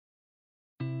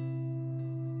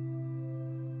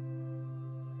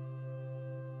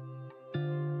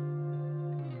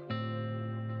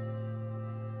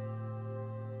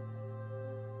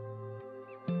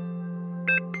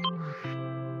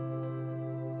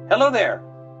Hello there.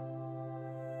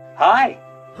 Hi.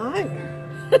 Hi.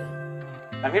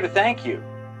 I'm here to thank you.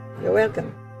 You're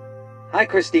welcome. Hi,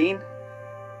 Christine.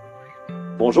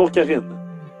 Bonjour, Karine.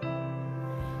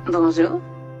 Bonjour.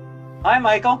 Hi,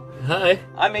 Michael. Hi.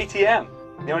 I'm ATM.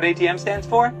 You know what ATM stands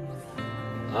for?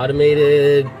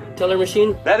 Automated teller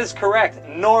machine? That is correct,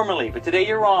 normally, but today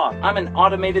you're wrong. I'm an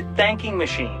automated thanking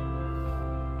machine.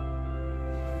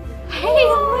 Hey,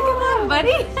 look at that,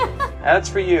 buddy. That's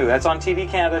for you. That's on TV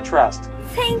Canada Trust.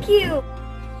 Thank you.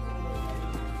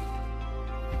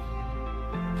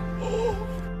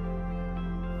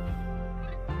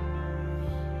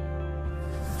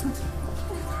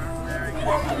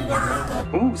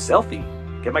 Ooh, selfie.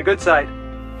 Get my good side.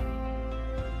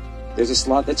 There's a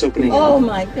slot that's opening. Oh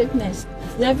my goodness.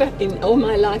 Never in all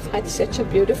my life had such a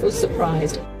beautiful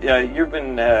surprise. You've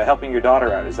been helping your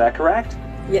daughter out, is that correct?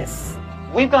 Yes.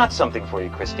 We've got something for you,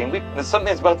 Christine. There's something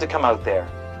that's about to come out there.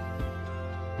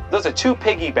 Those are 2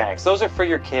 piggy banks. Those are for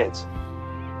your kids.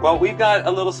 Well, we've got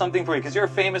a little something for you because you're a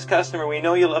famous customer. We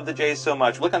know you love the Jays so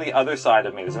much. Look on the other side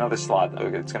of me. There's another slot.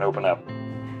 It's going to open up.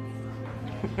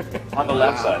 On the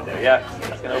left side there. Yeah,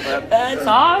 it's going to open up. That's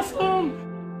awesome.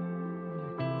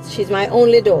 She's my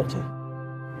only daughter.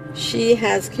 She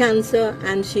has cancer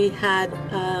and she had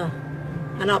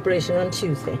an operation on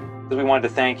Tuesday. We wanted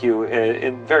to thank you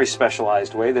in a very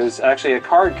specialized way. There's actually a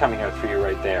card coming out for you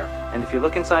right there. And if you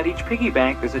look inside each piggy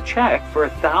bank, there's a check for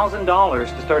 $1,000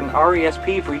 to start an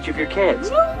RESP for each of your kids.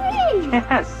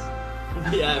 Yes.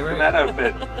 Yeah, right. For that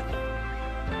outfit.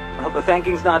 Well, the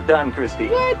thanking's not done, Christy.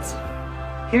 What?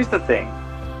 Here's the thing.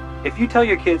 If you tell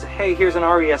your kids, hey, here's an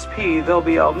RESP, they'll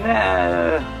be all,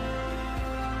 nah.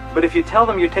 But if you tell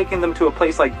them you're taking them to a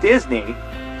place like Disney,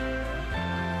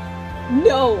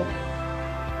 No.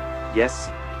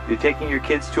 yes, you're taking your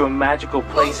kids to a magical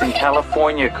place in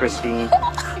California, Christine.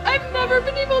 I've never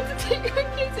been able to take my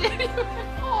kids anywhere.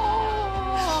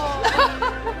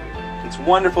 It's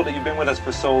wonderful that you've been with us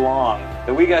for so long.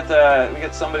 That we got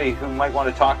somebody who might want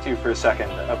to talk to you for a second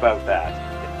about that.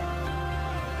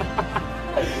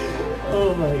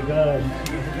 Oh my God.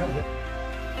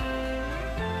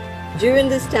 During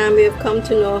this time, we have come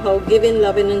to know how giving,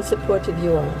 loving, and supportive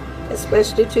you are,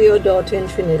 especially to your daughter in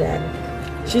Trinidad.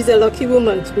 She's a lucky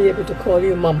woman to be able to call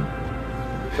you Mom.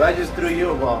 So I just threw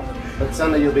you a ball, but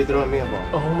Sunday you'll be throwing me a ball.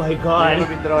 Oh my You're God.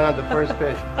 gonna be throwing out the first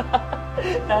pitch.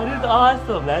 That is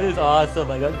awesome. That is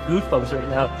awesome. I got goosebumps right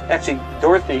now. Actually,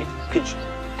 Dorothy,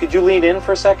 could you lean in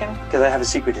for a second? Because I have a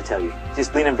secret to tell you.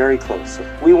 Just lean in very close.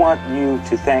 We want you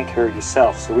to thank her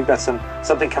yourself. So we've got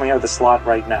something coming out of the slot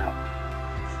right now.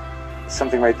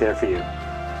 Something right there for you.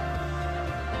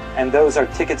 And those are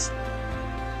tickets.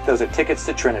 Those are tickets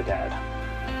to Trinidad.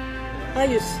 Are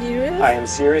you serious? I am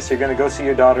serious. You're going to go see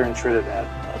your daughter in Trinidad.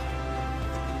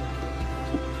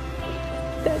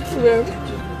 That's very...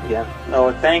 Yeah.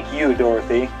 Oh, thank you,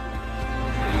 Dorothy.